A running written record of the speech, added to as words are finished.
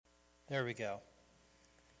There we go.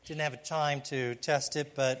 Didn't have a time to test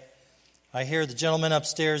it, but I hear the gentleman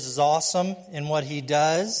upstairs is awesome in what he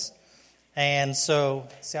does. And so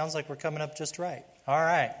it sounds like we're coming up just right. All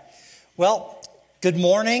right. Well, good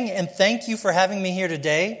morning, and thank you for having me here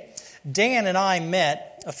today. Dan and I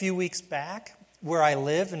met a few weeks back where I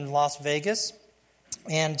live in Las Vegas.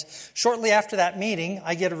 And shortly after that meeting,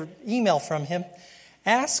 I get an email from him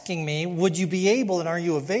asking me, would you be able and are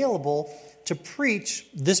you available to preach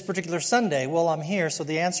this particular Sunday? Well, I'm here, so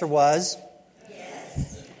the answer was?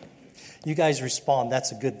 Yes. You guys respond.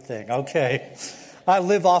 That's a good thing. Okay. I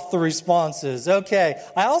live off the responses. Okay.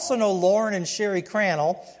 I also know Lauren and Sherry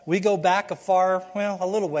Crannell. We go back a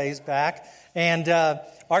little ways back. And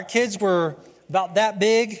our kids were about that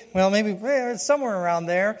big, maybe somewhere around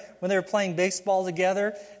there, when they were playing baseball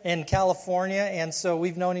together in California. And so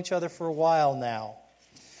we've known each other for a while now.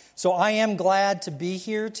 So I am glad to be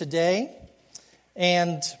here today.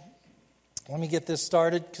 And let me get this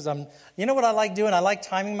started because you know what I like doing? I like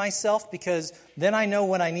timing myself because then I know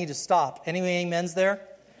when I need to stop. Any amens there?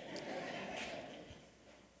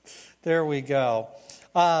 There we go.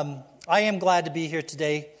 I am glad to be here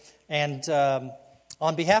today. And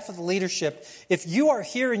on behalf of the leadership, if you are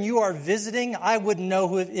here and you are visiting, I wouldn't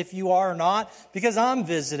know if you are or not because I'm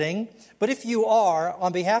visiting. But if you are,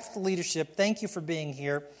 on behalf of the leadership, thank you for being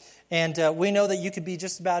here. And we know that you could be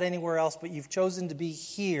just about anywhere else, but you've chosen to be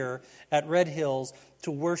here at Red Hills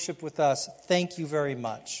to worship with us. Thank you very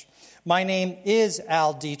much. My name is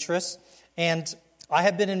Al Dietrich, and I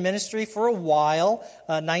have been in ministry for a while.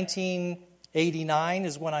 1989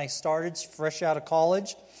 is when I started, fresh out of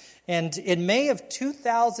college. And in May of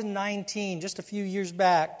 2019, just a few years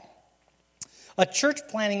back, a church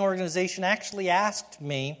planning organization actually asked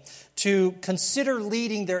me to consider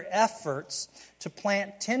leading their efforts to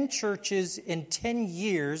plant 10 churches in 10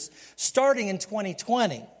 years, starting in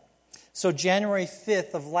 2020. So January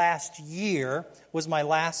 5th of last year was my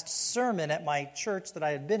last sermon at my church that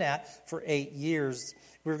I had been at for 8 years.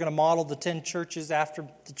 We were going to model the 10 churches after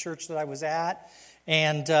the church that I was at.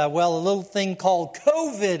 And, a little thing called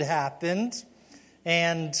COVID happened.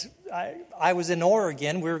 And I was in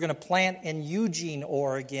Oregon. We were going to plant in Eugene,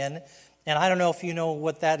 Oregon. And I don't know if you know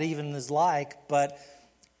what that even is like, but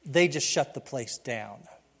they just shut the place down.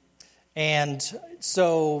 And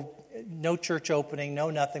so no church opening, no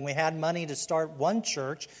nothing. We had money to start one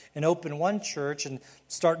church and open one church and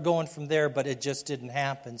start going from there, but it just didn't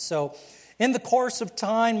happen. So in the course of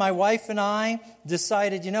time, my wife and I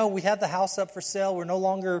decided, we had the house up for sale. We're no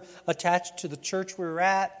longer attached to the church we were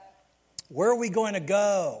at. Where are we going to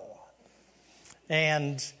go?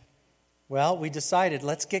 And, we decided,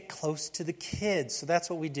 let's get close to the kids. So that's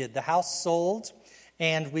what we did. The house sold,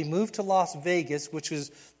 and we moved to Las Vegas, which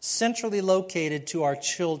was centrally located to our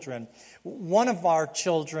children. One of our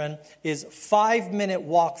children is 5-minute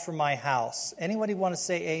walk from my house. Anybody want to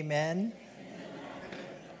say amen?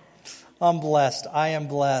 I'm blessed. I am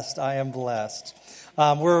blessed. I am blessed.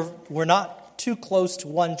 We're not too close to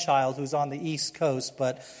one child who's on the East Coast,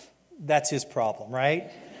 but that's his problem, right?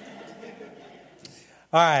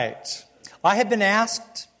 All right. I have been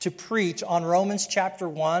asked to preach on Romans chapter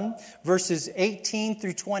 1, verses 18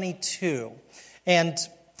 through 22. And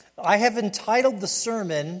I have entitled the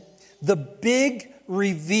sermon, The Big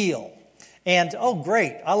Reveal. And,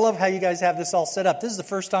 great. I love how you guys have this all set up. This is the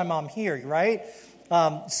first time I'm here, right?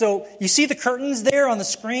 So you see the curtains there on the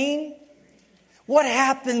screen? What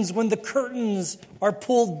happens when the curtains are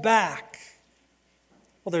pulled back?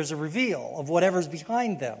 Well, there's a reveal of whatever's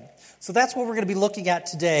behind them. So that's what we're going to be looking at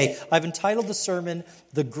today. I've entitled the sermon,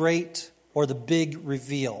 The Great or the Big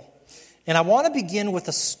Reveal. And I want to begin with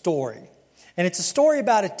a story. And it's a story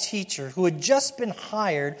about a teacher who had just been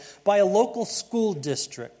hired by a local school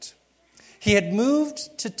district. He had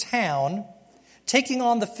moved to town, taking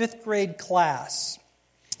on the 5th grade class.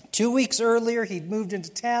 2 weeks earlier, he'd moved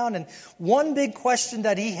into town, and one big question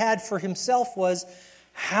that he had for himself was,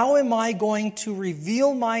 how am I going to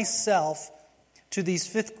reveal myself to these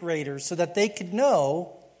 5th graders so that they could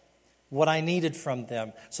know what I needed from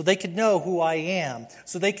them, so they could know who I am,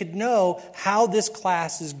 so they could know how this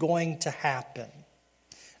class is going to happen.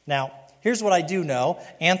 Now, here's what I do know.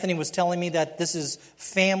 Anthony was telling me that this is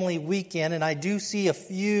family weekend, and I do see a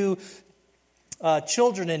few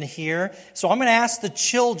children in here. So I'm going to ask the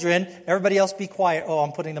children, everybody else be quiet. Oh,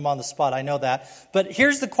 I'm putting them on the spot, I know that. But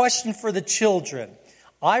here's the question for the children.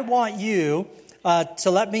 I want you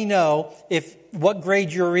to let me know what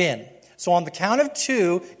grade you're in. So on the count of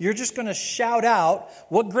 2, you're just going to shout out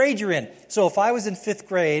what grade you're in. So if I was in 5th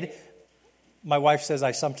grade, my wife says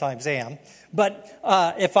I sometimes am, but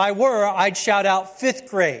if I were, I'd shout out 5th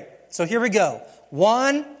grade. So here we go.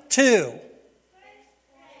 1, 2.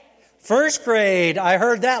 First grade. I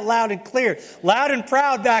heard that loud and clear. Loud and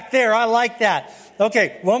proud back there. I like that.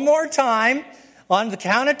 Okay, one more time. On the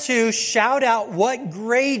count of 2, shout out what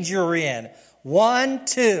grade you're in. 1,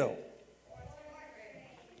 2.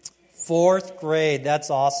 4th grade. That's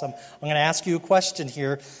awesome. I'm going to ask you a question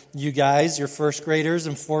here, you guys, your first graders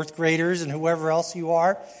and 4th graders and whoever else you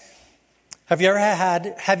are. Have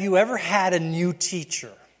you ever had a new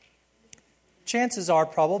teacher? Chances are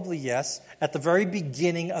probably yes. At the very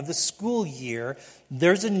beginning of the school year,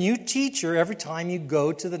 there's a new teacher every time you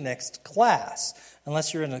go to the next class.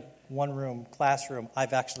 Unless you're in a one-room classroom.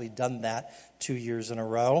 I've actually done that 2 years in a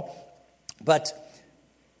row. But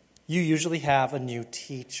you usually have a new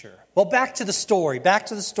teacher. Well, back to the story.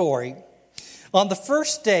 On the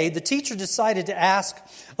first day, the teacher decided to ask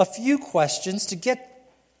a few questions to get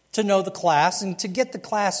to know the class and to get the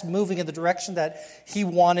class moving in the direction that he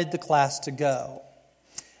wanted the class to go.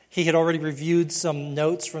 He had already reviewed some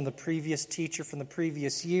notes from the previous teacher from the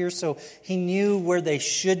previous year, so he knew where they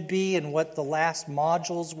should be and what the last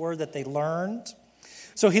modules were that they learned.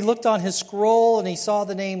 So he looked on his scroll and he saw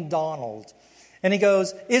the name Donald. And he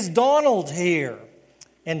goes, "Is Donald here?"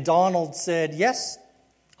 And Donald said, "Yes,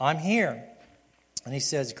 I'm here." And he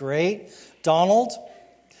says, "Great. Donald,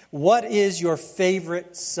 what is your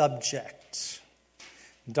favorite subject?"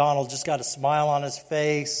 Donald just got a smile on his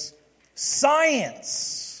face.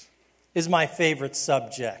 "Science is my favorite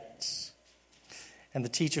subject." And the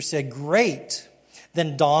teacher said, "Great.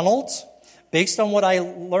 Then Donald, based on what I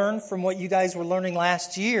learned from what you guys were learning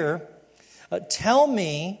last year, tell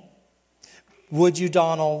me, would you,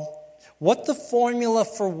 Donald, what the formula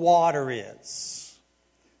for water is?"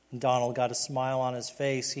 And Donald got a smile on his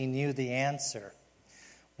face. He knew the answer.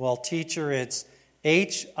 "Well, teacher, it's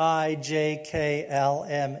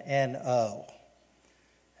HIJKLMNO.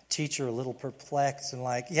 Teacher a little perplexed and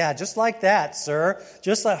like, "Yeah, just like that, sir.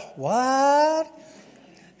 Just like, what?"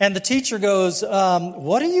 And the teacher goes,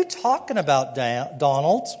 "What are you talking about,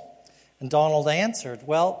 Donald?" And Donald answered,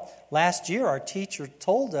 "Well, last year our teacher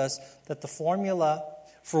told us that the formula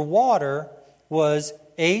for water was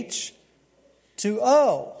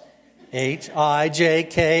H2O.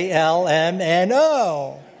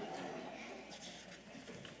 HIJKLMNO.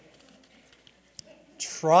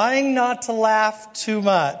 Trying not to laugh too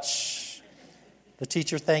much, the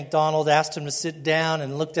teacher thanked Donald, asked him to sit down,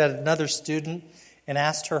 and looked at another student and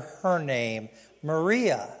asked her name.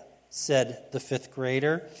 "Maria," said the 5th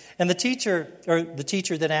grader. And the teacher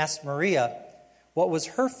then asked Maria what was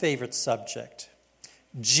her favorite subject.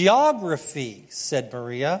 "Geography," said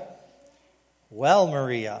Maria. "Well,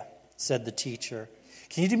 Maria," said the teacher,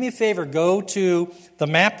 "can you do me a favor? Go to the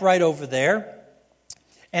map right over there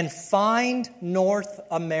and find North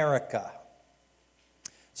America."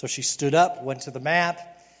 So she stood up, went to the map,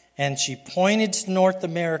 and she pointed to North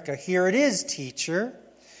America. "Here it is, teacher."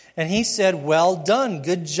 And he said, "Well done.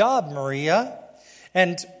 Good job, Maria."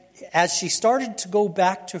 And as she started to go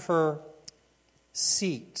back to her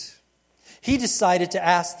seat, he decided to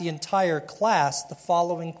ask the entire class the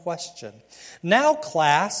following question. "Now,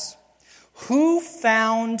 class, who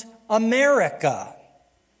found America?"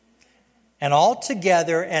 And all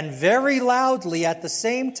together and very loudly at the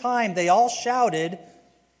same time, they all shouted,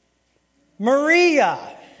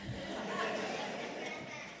 "Maria!"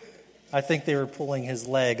 I think they were pulling his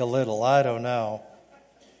leg a little. I don't know.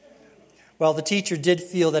 Well, the teacher did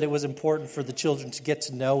feel that it was important for the children to get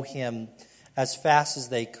to know him as fast as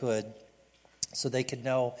they could so they could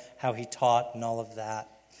know how he taught and all of that.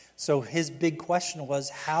 So his big question was,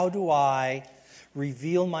 how do I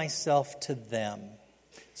reveal myself to them?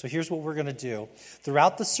 So here's what we're going to do.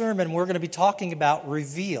 Throughout the sermon, we're going to be talking about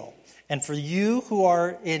reveal. And for you who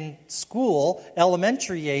are in school,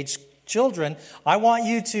 elementary age children, I want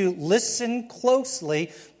you to listen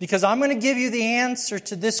closely because I'm going to give you the answer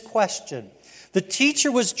to this question. The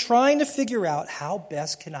teacher was trying to figure out, how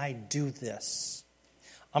best can I do this?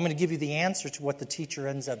 I'm going to give you the answer to what the teacher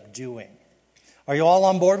ends up doing. Are you all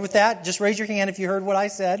on board with that? Just raise your hand if you heard what I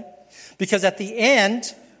said. Because at the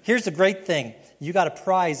end, here's the great thing. You got a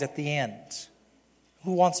prize at the end.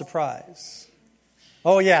 Who wants a prize?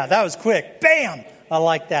 Oh yeah, that was quick. Bam! I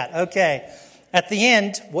like that. Okay. At the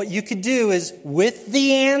end, what you could do is, with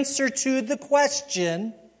the answer to the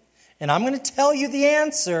question, and I'm going to tell you the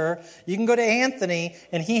answer, you can go to Anthony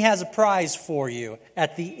and he has a prize for you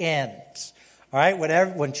at the end. All right?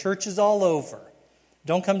 When church is all over.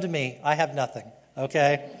 Don't come to me. I have nothing.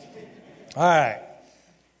 Okay? All right.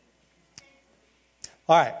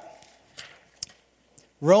 All right.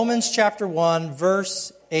 Romans chapter 1,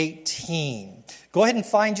 verse 18. Go ahead and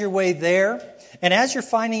find your way there. And as you're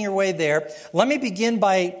finding your way there, let me begin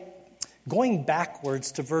by going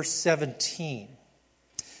backwards to verse 17.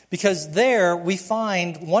 Because there we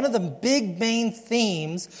find one of the big main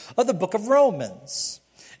themes of the book of Romans.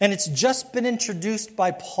 And it's just been introduced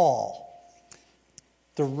by Paul.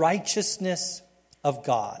 The righteousness of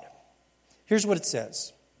God. Here's what it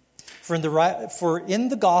says. For in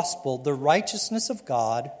the gospel, the righteousness of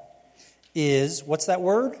God is, what's that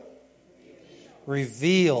word?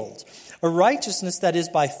 Revealed. A righteousness that is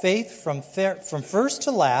by faith from first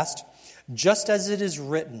to last, just as it is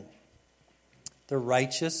written. The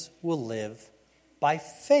righteous will live by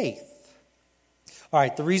faith. All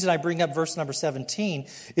right, the reason I bring up verse number 17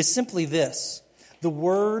 is simply this. The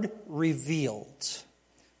word revealed.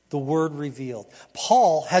 The word revealed.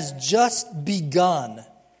 Paul has just begun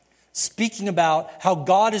speaking about how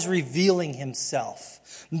God is revealing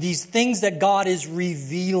himself. These things that God is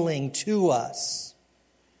revealing to us.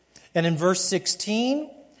 And in verse 16,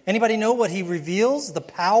 anybody know what he reveals? The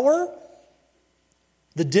power?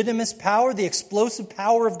 The dynamis power, the explosive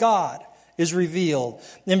power of God is revealed.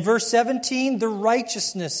 In verse 17, the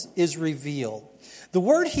righteousness is revealed. The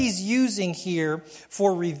word he's using here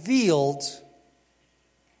for revealed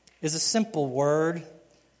is a simple word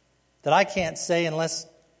that I can't say unless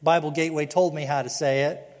Bible Gateway told me how to say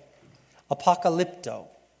it. Apocalypto.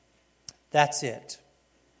 That's it.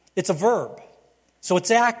 It's a verb, so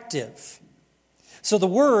it's active. So the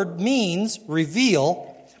word means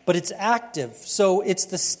reveal, but it's active. So it's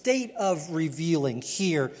the state of revealing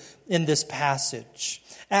here in this passage.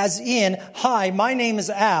 As in, hi, my name is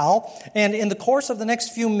Al, and in the course of the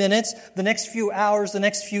next few minutes, the next few hours, the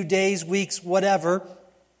next few days, weeks, whatever,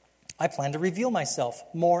 I plan to reveal myself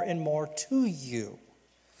more and more to you.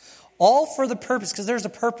 All for the purpose, because there's a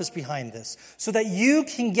purpose behind this, so that you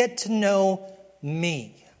can get to know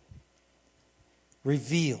me.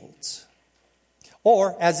 Revealed.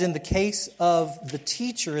 Or, as in the case of the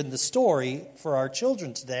teacher in the story for our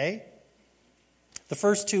children today, the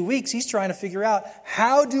first 2 weeks, he's trying to figure out,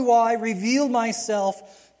 how do I reveal myself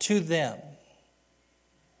to them?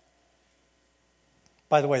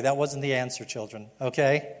 By the way, that wasn't the answer, children,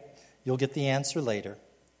 okay? You'll get the answer later.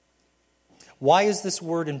 Why is this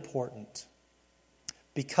word important?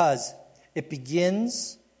 Because it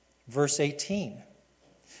begins verse 18.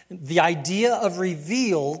 The idea of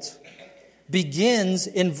revealed begins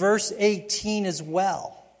in verse 18 as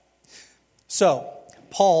well. So,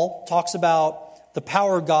 Paul talks about the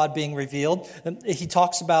power of God being revealed. He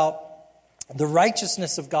talks about the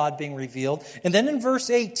righteousness of God being revealed. And then in verse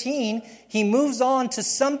 18, he moves on to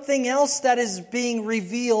something else that is being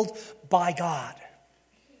revealed by God.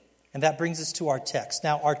 And that brings us to our text.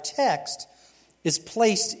 Now, our text is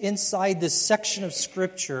placed inside this section of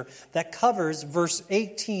Scripture that covers verse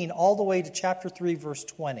 18 all the way to chapter 3, verse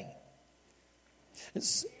 20.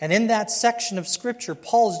 And in that section of Scripture,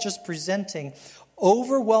 Paul is just presenting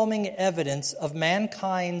overwhelming evidence of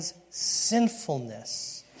mankind's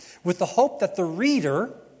sinfulness with the hope that the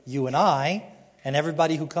reader, you and I, and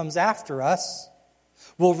everybody who comes after us,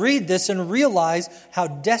 will read this and realize how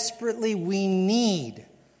desperately we need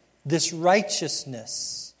this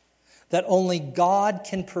righteousness that only God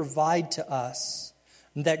can provide to us,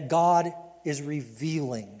 and that God is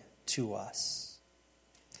revealing to us.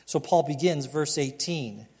 So Paul begins verse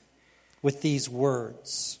 18 with these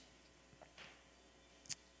words.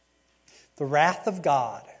 The wrath of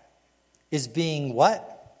God is being what?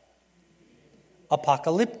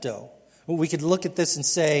 Apocalypto. We could look at this and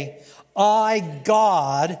say, I,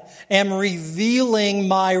 God, am revealing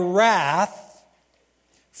my wrath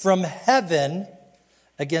from heaven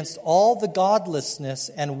against all the godlessness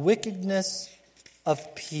and wickedness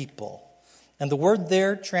of people. And the word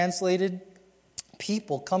there translated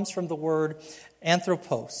people comes from the word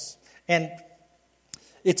anthropos. And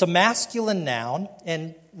it's a masculine noun.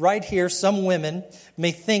 And right here, some women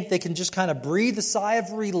may think they can just kind of breathe a sigh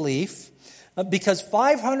of relief because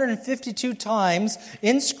 552 times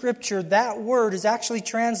in Scripture that word is actually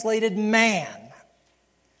translated man.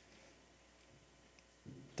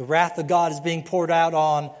 The wrath of God is being poured out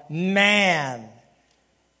on man.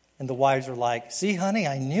 And the wives are like, see, honey,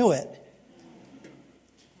 I knew it.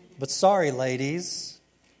 But sorry, ladies,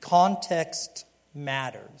 context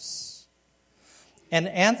matters. And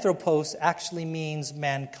anthropos actually means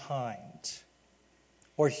mankind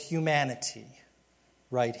or humanity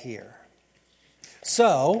right here.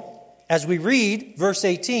 So, as we read verse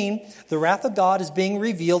 18, the wrath of God is being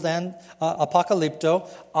revealed, and apocalypto,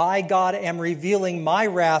 I, God, am revealing my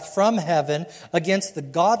wrath from heaven against the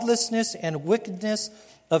godlessness and wickedness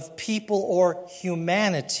of people or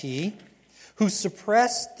humanity who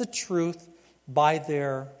suppress the truth by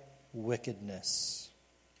their wickedness.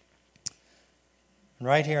 And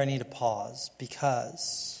right here I need to pause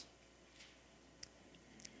because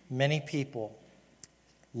many people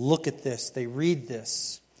look at this, they read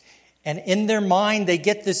this, and in their mind they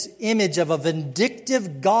get this image of a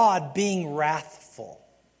vindictive God being wrathful.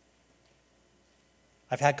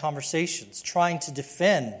 I've had conversations trying to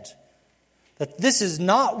defend that this is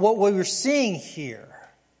not what we were seeing here.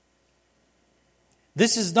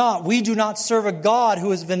 We do not serve a God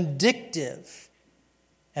who is vindictive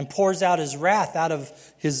and pours out his wrath out of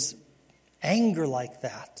his anger like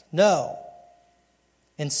that. No.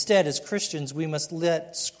 Instead, as Christians, we must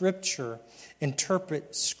let Scripture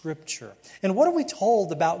interpret Scripture. And what are we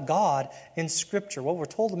told about God in Scripture? Well, we're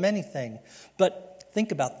told many things. But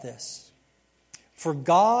think about this. For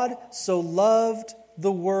God so loved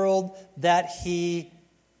the world that he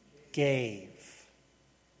gave.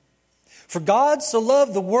 For God so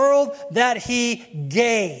loved the world that he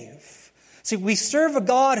gave. See, we serve a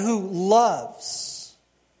God who loves.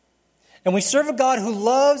 And we serve a God who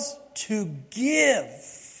loves to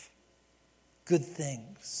give good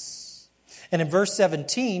things. And in verse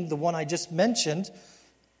 17, the one I just mentioned,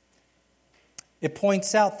 it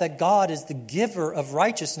points out that God is the giver of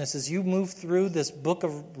righteousness. As you move through this book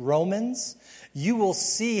of Romans, you will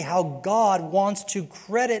see how God wants to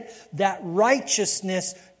credit that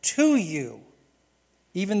righteousness to you,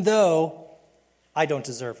 even though I don't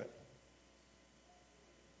deserve it.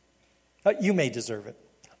 You may deserve it.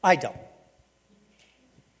 I don't.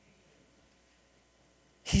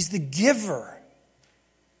 He's the giver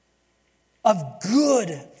of good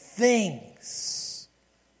things.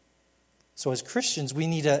 So as Christians, we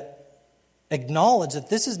need to acknowledge that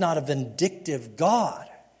this is not a vindictive God.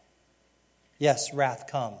 Yes, wrath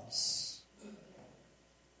comes.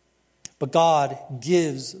 But God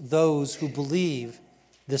gives those who believe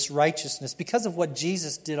this righteousness because of what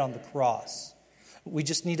Jesus did on the cross. We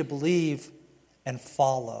just need to believe and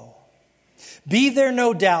follow. Be there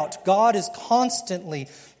no doubt, God is constantly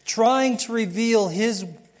trying to reveal his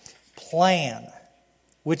plan,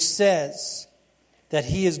 which says that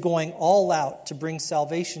he is going all out to bring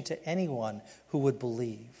salvation to anyone who would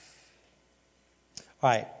believe. All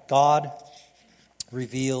right, God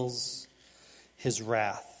reveals his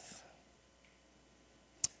wrath.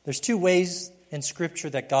 There's two ways in Scripture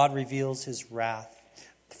that God reveals his wrath.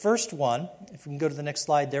 The first one, if we can go to the next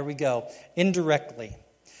slide, there we go, indirectly.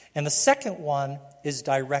 And the second one is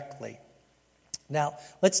directly. Now,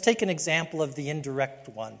 let's take an example of the indirect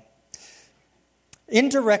one.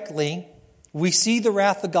 Indirectly, we see the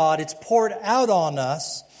wrath of God. It's poured out on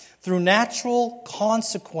us through natural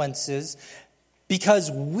consequences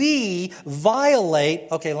because we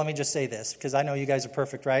violate, okay, let me just say this, because I know you guys are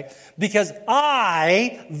perfect, right? Because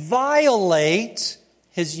I violate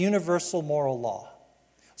his universal moral law.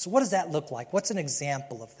 So what does that look like? What's an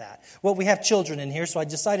example of that? Well, we have children in here, so I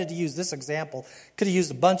decided to use this example. Could have used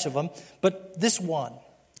a bunch of them, but this one.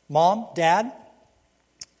 Mom, Dad,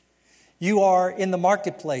 you are in the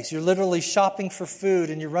marketplace. You're literally shopping for food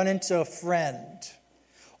and you run into a friend.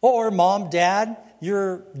 Or Mom, Dad,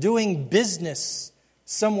 you're doing business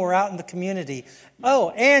somewhere out in the community. Oh,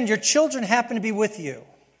 and your children happen to be with you.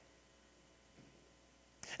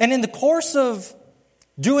 And in the course of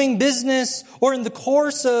doing business or in the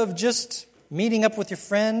course of just meeting up with your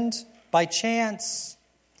friend by chance,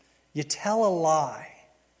 you tell a lie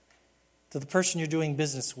to the person you're doing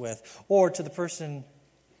business with or to the person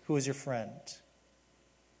who is your friend.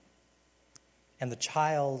 And the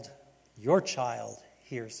child, your child,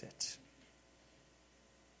 hears it.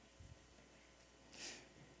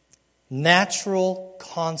 Natural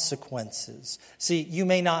consequences. See, you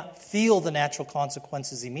may not feel the natural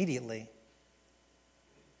consequences immediately,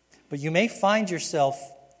 but you may find yourself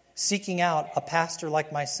seeking out a pastor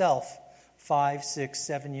like myself 5, 6,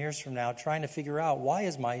 7 years from now, trying to figure out, why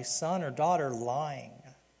is my son or daughter lying?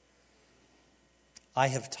 I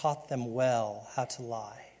have taught them well how to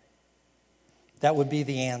lie. That would be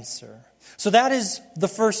the answer. So that is the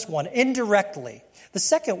first one, indirectly. The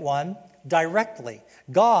second one, directly.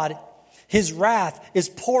 God, his wrath is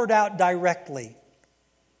poured out directly.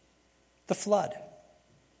 The flood.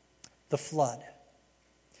 The flood.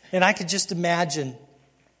 And I could just imagine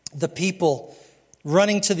the people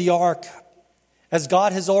running to the ark as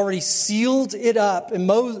God has already sealed it up. And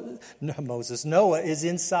Noah is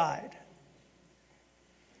inside.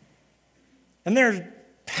 And they're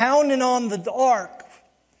pounding on the ark.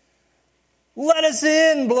 Let us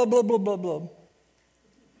in, blah, blah, blah, blah, blah.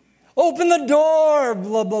 Open the door,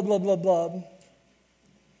 blah, blah, blah, blah, blah.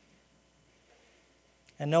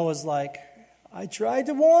 And Noah's like, I tried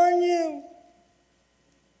to warn you.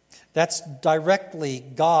 That's directly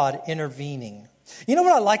God intervening. You know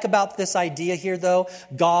what I like about this idea here, though?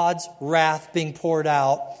 God's wrath being poured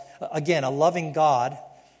out. Again, a loving God.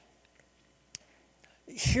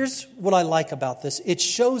 Here's what I like about this. It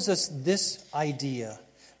shows us this idea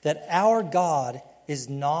that our God is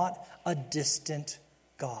not a distant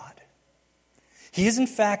God. He is in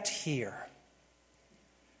fact here.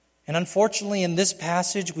 And unfortunately, in this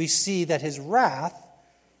passage, we see that his wrath,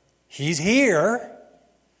 he's here.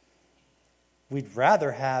 We'd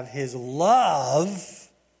rather have his love.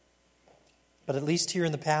 But at least here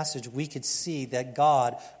in the passage, we could see that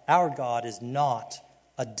God, our God, is not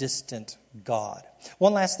a distant God.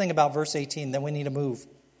 One last thing about verse 18, then we need to move.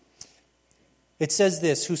 It says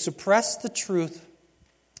this, who suppress the truth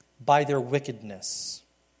by their wickedness.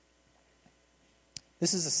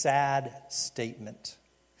 This is a sad statement.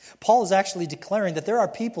 Paul is actually declaring that there are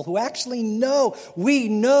people who actually know,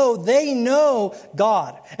 they know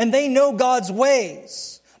God, and they know God's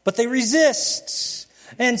ways, but they resist,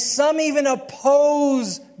 and some even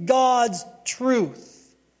oppose God's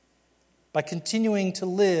truth by continuing to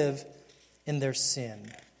live in their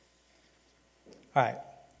sin. All right,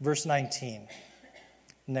 verse 19.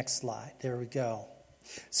 Next slide. There we go.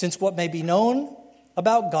 Since what may be known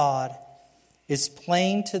about God is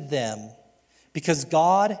plain to them, because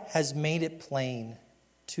God has made it plain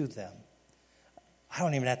to them. I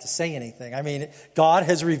don't even have to say anything. I mean, God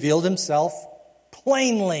has revealed himself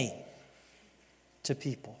plainly to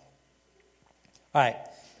people. All right.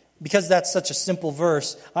 Because that's such a simple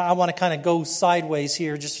verse, I want to kind of go sideways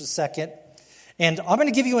here just a second. And I'm going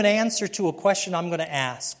to give you an answer to a question I'm going to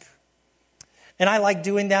ask. And I like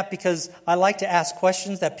doing that because I like to ask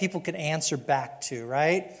questions that people can answer back to,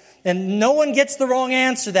 right? And no one gets the wrong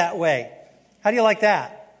answer that way. How do you like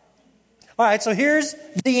that? All right, so here's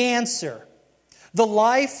the answer. The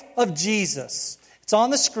life of Jesus. It's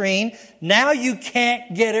on the screen. Now you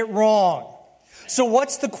can't get it wrong. So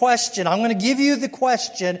what's the question? I'm going to give you the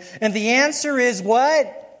question, and the answer is what?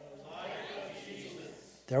 The life of Jesus.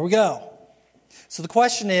 There we go. So the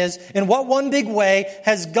question is, in what one big way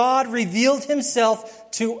has God revealed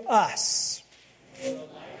himself to us? The life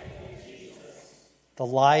of Jesus. The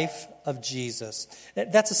life of Jesus.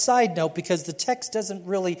 That's a side note because the text doesn't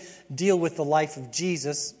really deal with the life of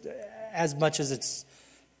Jesus as much as it's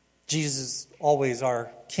Jesus is always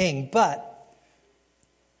our king. But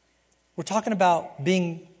we're talking about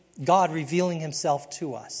being God revealing himself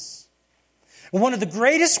to us. And one of the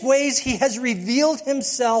greatest ways he has revealed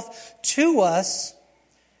himself to us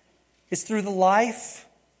is through the life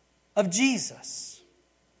of Jesus.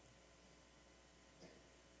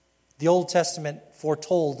 The Old Testament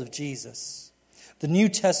foretold of Jesus. The New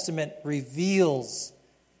Testament reveals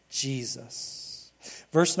Jesus.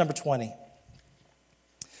 Verse number 20.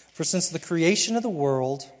 For since the creation of the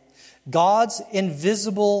world, God's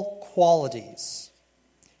invisible qualities,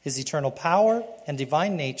 his eternal power and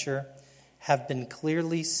divine nature, have been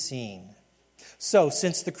clearly seen. So,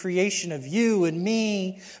 since the creation of you and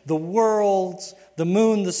me, the world, the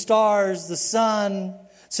moon, the stars, the sun,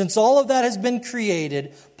 since all of that has been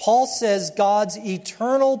created, Paul says God's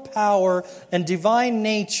eternal power and divine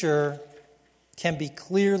nature can be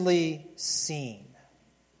clearly seen.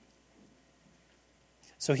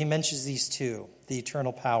 So he mentions these two, the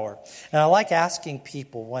eternal power. And I like asking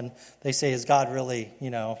people when they say, is God really,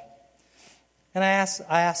 And I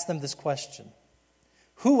ask them this question.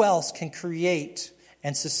 Who else can create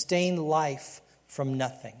and sustain life from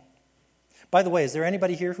nothing? By the way, is there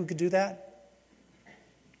anybody here who could do that?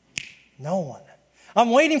 No one.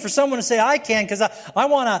 I'm waiting for someone to say I can because I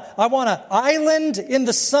want an island in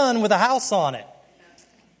the sun with a house on it.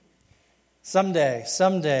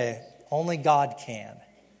 Someday, only God can.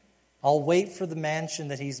 I'll wait for the mansion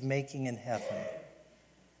that he's making in heaven.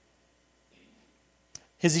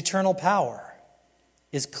 His eternal power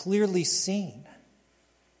is clearly seen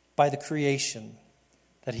by the creation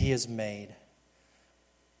that he has made.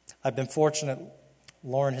 I've been fortunate.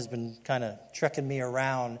 Lauren has been kind of trekking me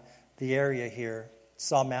around the area here.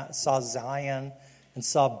 Saw Zion and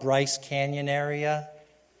saw Bryce Canyon area.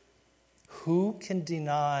 Who can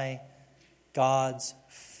deny God's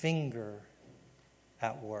finger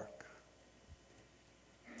at work?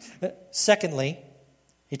 Secondly,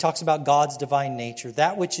 he talks about God's divine nature.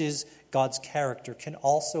 That which is God's character can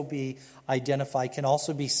also be identified, can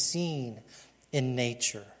also be seen in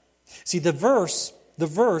nature. See, this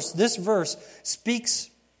verse speaks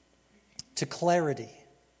to clarity.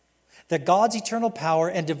 That God's eternal power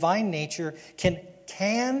and divine nature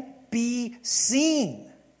can be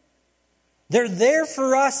seen. They're there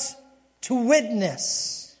for us to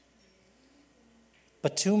witness.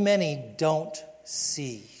 But too many don't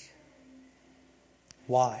see.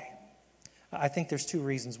 Why? I think there's two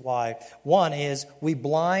reasons why. One is we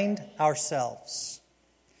blind ourselves.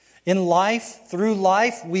 In life, through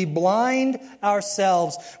life, we blind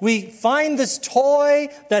ourselves. We find this toy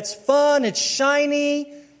that's fun, it's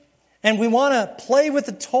shiny, and we want to play with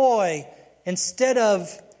the toy instead of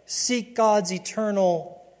seek God's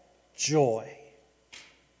eternal joy.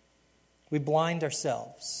 We blind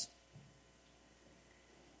ourselves.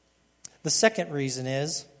 The second reason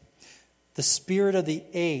is the spirit of the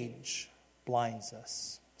age blinds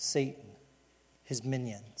us. Satan, his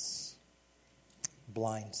minions,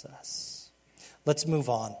 blinds us. Let's move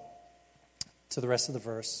on to the rest of the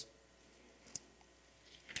verse.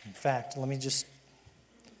 In fact,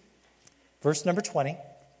 verse number 20.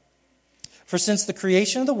 For since the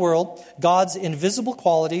creation of the world, God's invisible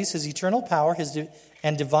qualities, his eternal power,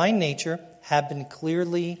 and divine nature have been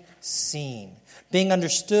clearly seen, being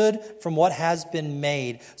understood from what has been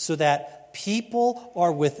made, so that people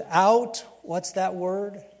are without, what's that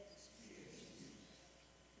word?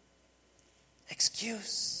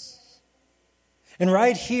 Excuse. And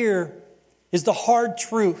right here is the hard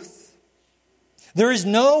truth. There is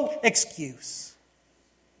no excuse.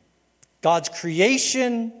 God's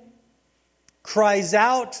creation cries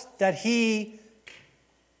out that he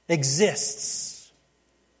exists.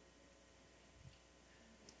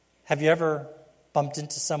 Have you ever bumped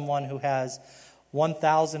into someone who has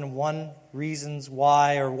 1,001 reasons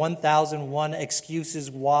why, or 1,001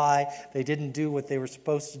 excuses why they didn't do what they were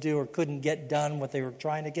supposed to do or couldn't get done what they were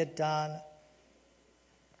trying to get done?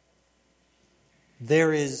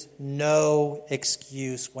 There is no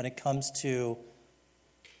excuse when it comes to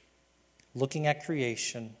looking at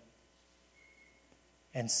creation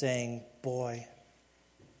and saying, boy,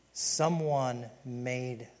 someone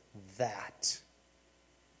made that.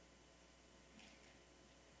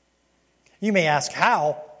 You may ask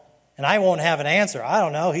how, and I won't have an answer. I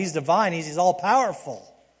don't know. He's divine. He's all powerful.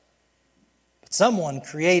 But someone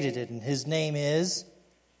created it, and his name is,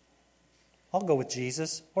 I'll go with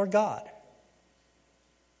Jesus or God.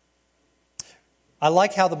 I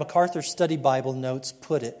like how the MacArthur Study Bible notes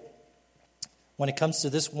put it when it comes to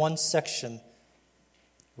this one section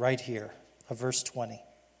right here of verse 20.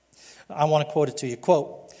 I want to quote it to you.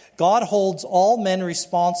 Quote, God holds all men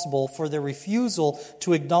responsible for their refusal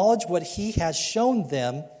to acknowledge what he has shown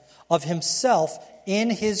them of himself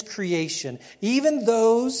in his creation, even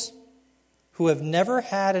those who have never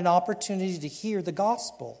had an opportunity to hear the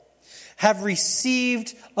gospel have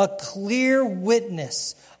received a clear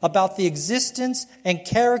witness about the existence and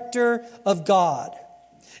character of God.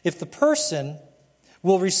 If the person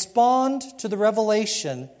will respond to the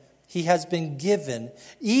revelation he has been given,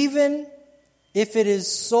 even if it is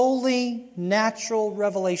solely natural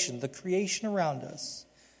revelation, the creation around us,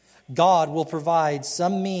 God will provide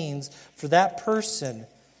some means for that person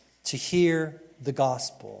to hear the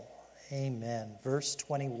gospel. Amen. Verse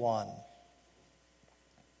 21.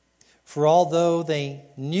 For although they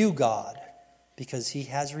knew God, because he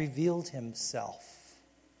has revealed himself,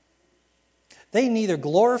 they neither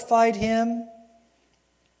glorified him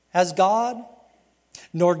as God,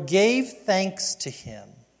 nor gave thanks to him,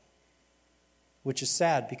 which is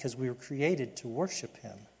sad because we were created to worship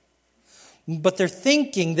him. But their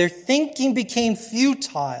thinking became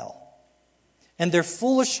futile, and their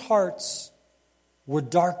foolish hearts were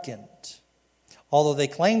darkened. Although they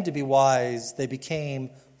claimed to be wise, they became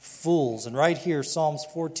fools. And right here, Psalms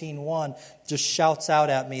 14:1 just shouts out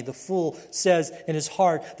at me. The fool says in his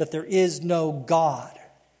heart that there is no God.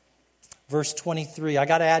 Verse 23. I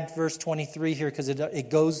got to add verse 23 here because it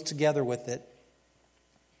goes together with it.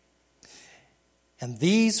 And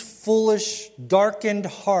these foolish, darkened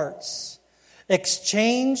hearts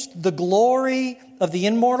exchanged the glory of the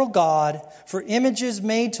immortal God for images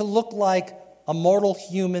made to look like a mortal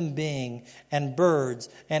human being and birds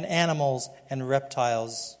and animals and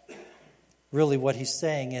reptiles. Really what he's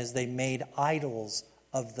saying is they made idols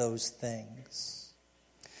of those things.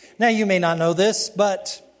 Now you may not know this,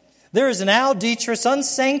 but there is an Al Dietrich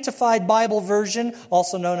unsanctified Bible version,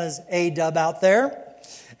 also known as A-dub out there.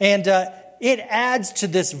 And it adds to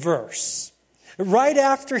this verse. Right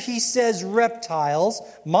after he says reptiles,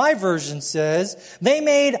 my version says, they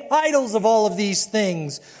made idols of all of these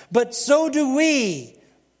things. But so do we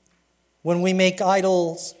when we make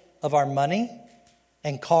idols of our money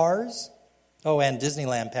and cars, and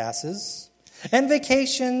Disneyland passes, and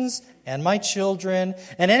vacations, and my children,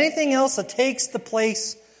 and anything else that takes the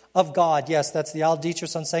place of God. Yes, that's the Al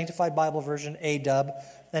Dietrich Unsanctified Bible version, A-dub.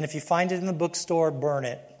 And if you find it in the bookstore, burn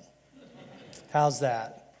it. How's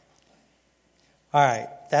that? All right,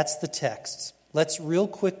 that's the text. Let's real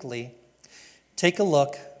quickly take a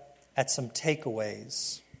look at some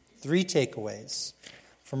takeaways. 3 takeaways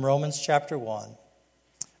from Romans chapter 1,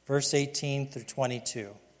 verse 18 through 22.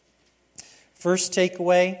 First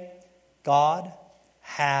takeaway, God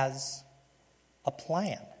has a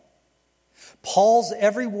plan. Paul's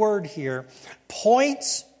every word here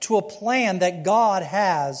points to a plan that God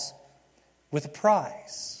has with a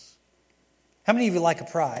prize. How many of you like a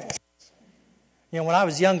prize? You know, when I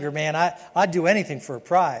was younger, man, I'd do anything for a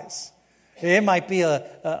prize. It might be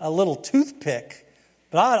a little toothpick,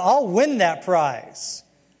 but I'll win that prize.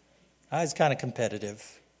 I was kind of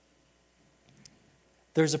competitive.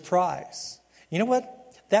 There's a prize. You know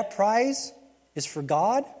what? That prize is for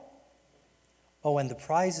God. Oh, and the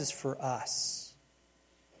prize is for us.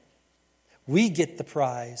 We get the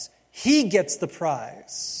prize. He gets the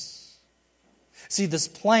prize. See, this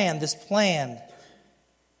plan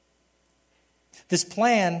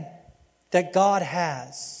that God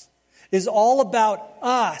has is all about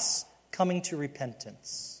us coming to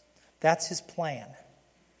repentance. That's His plan.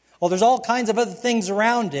 Well, there's all kinds of other things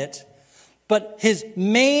around it, but His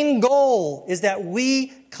main goal is that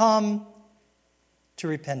we come to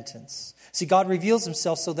repentance. See, God reveals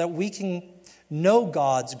Himself so that we can know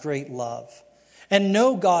God's great love and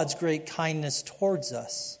know God's great kindness towards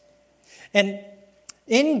us. And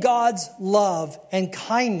in God's love and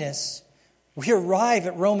kindness, we arrive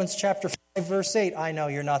at Romans chapter 5, verse 8. I know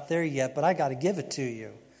you're not there yet, but I got to give it to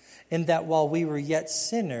you. In that while we were yet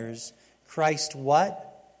sinners, Christ what?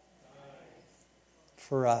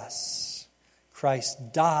 For us.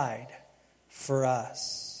 Christ died for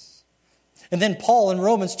us. And then Paul in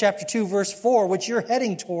Romans chapter 2, verse 4, which you're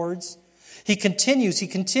heading towards, he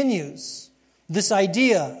continues this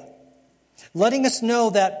idea, letting us know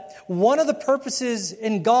that one of the purposes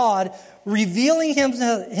in God revealing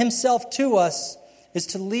Himself to us is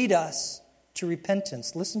to lead us to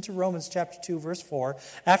repentance. Listen to Romans chapter 2, verse 4.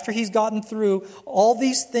 After he's gotten through all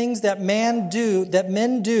these things that men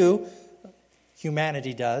do,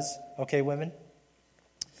 humanity does, okay, women?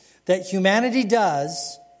 That humanity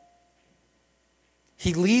does,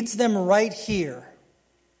 he leads them right here.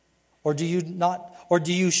 Or do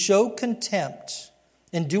you show contempt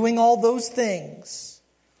in doing all those things,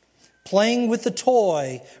 playing with the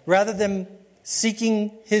toy rather than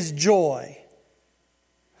seeking His joy?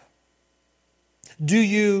 Do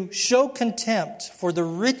you show contempt for the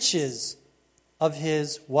riches of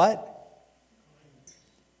His what?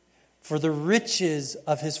 For the riches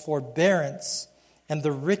of His forbearance and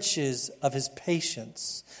the riches of His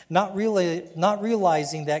patience, not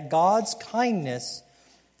realizing that God's kindness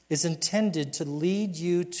is intended to lead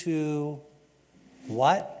you to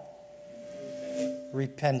what?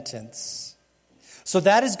 Repentance. So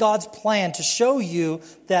that is God's plan, to show you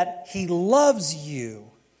that He loves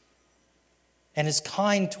you and is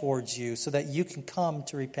kind towards you so that you can come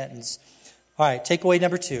to repentance. All right, takeaway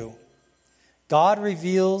number 2. God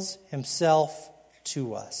reveals Himself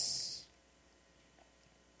to us.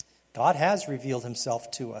 God has revealed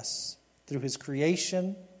Himself to us through His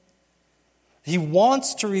creation. He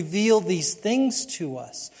wants to reveal these things to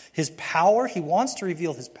us. His power, He wants to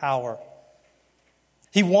reveal His power.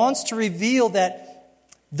 He wants to reveal that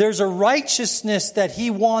there's a righteousness that He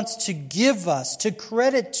wants to give us, to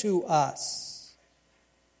credit to us.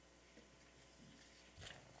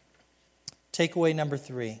 Takeaway number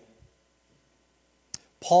 3.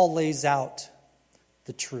 Paul lays out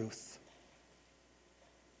the truth.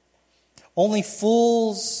 Only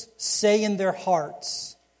fools say in their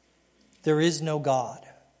hearts, there is no God.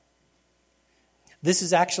 This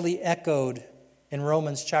is actually echoed in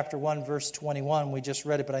Romans chapter 1, verse 21. We just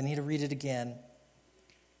read it, but I need to read it again.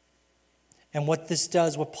 And what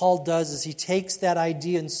Paul does is he takes that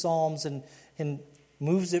idea in Psalms and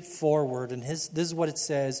moves it forward. And this is what it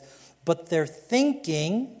says. But their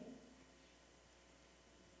thinking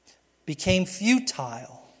became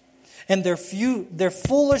futile, and their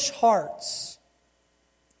foolish hearts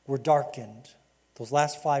were darkened. Those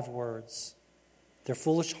last 5 words. Their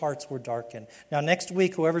foolish hearts were darkened. Now, next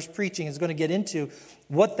week, whoever's preaching is going to get into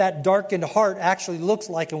what that darkened heart actually looks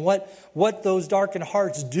like and what those darkened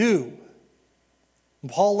hearts do.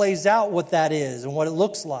 And Paul lays out what that is and what it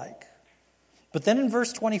looks like. But then in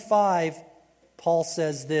verse 25, Paul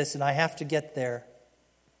says this, and I have to get there.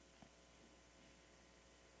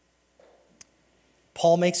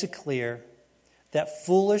 Paul makes it clear that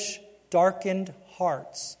foolish, darkened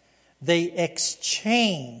hearts, they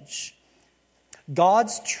exchange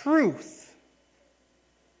God's truth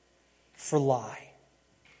for lie.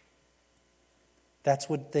 That's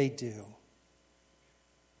what they do.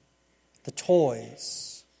 The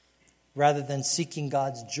toys, rather than seeking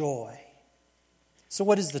God's joy. So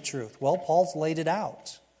what is the truth? Well, Paul's laid it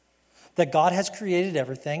out. that God has created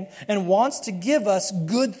everything and wants to give us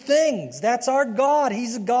good things. That's our God.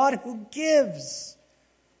 He's a God who gives.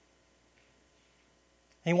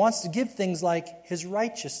 And He wants to give things like His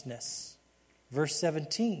righteousness. Verse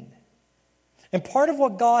 17. And part of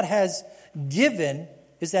what God has given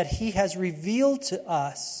is that He has revealed to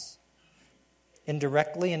us,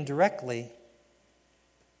 indirectly and directly,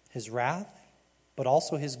 His wrath, but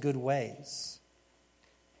also His good ways.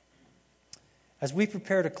 As we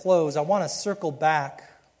prepare to close, I want to circle back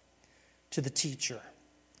to the teacher.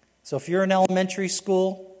 So if you're in elementary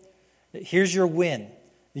school, here's your win,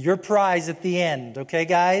 your prize at the end, okay,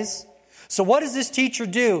 guys? So what does this teacher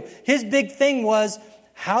do? His big thing was,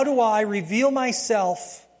 how do I reveal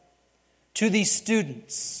myself to these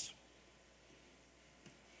students?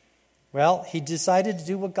 Well, he decided to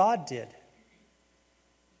do what God did.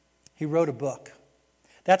 He wrote a book.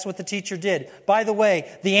 That's what the teacher did. By the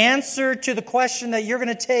way, the answer to the question that you're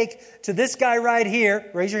going to take to this guy right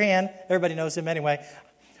here, raise your hand, everybody knows him anyway,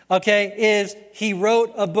 okay, is he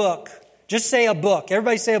wrote a book. Just say a book.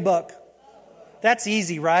 Everybody say a book. That's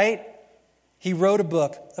easy, right? He wrote a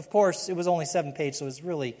book. Of course, it was only 7 pages, so it was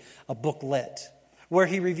really a booklet, where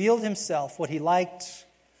he revealed himself, what he liked,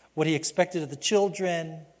 what he expected of the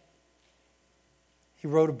children. He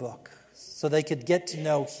wrote a book so they could get to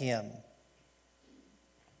know Him.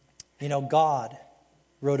 You know, God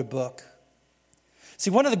wrote a book. See,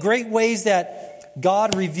 one of the great ways that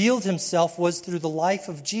God revealed Himself was through the life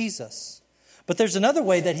of Jesus. But there's another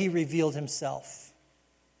way that He revealed Himself,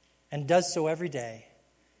 and does so every day,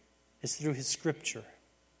 is through His Scripture,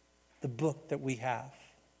 the book that we have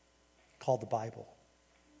called the Bible.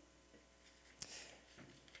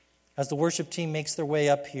 As the worship team makes their way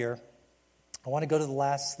up here, I want to go to the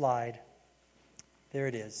last slide. There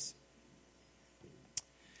it is.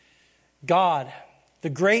 God,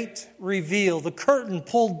 the great reveal, the curtain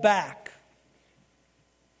pulled back.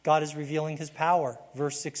 God is revealing His power,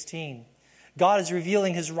 verse 16. God is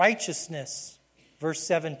revealing His righteousness, verse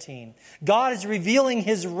 17. God is revealing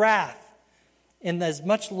His wrath in as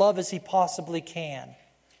much love as He possibly can,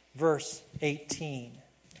 verse 18.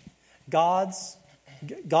 God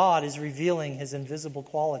is revealing His invisible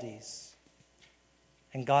qualities,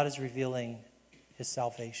 and God is revealing His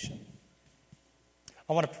salvation.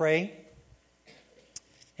 I want to pray.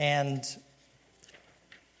 And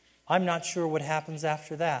I'm not sure what happens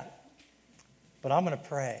after that, but I'm going to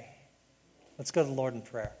pray. Let's go to the Lord in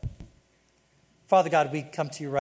prayer. Father God, we come to You right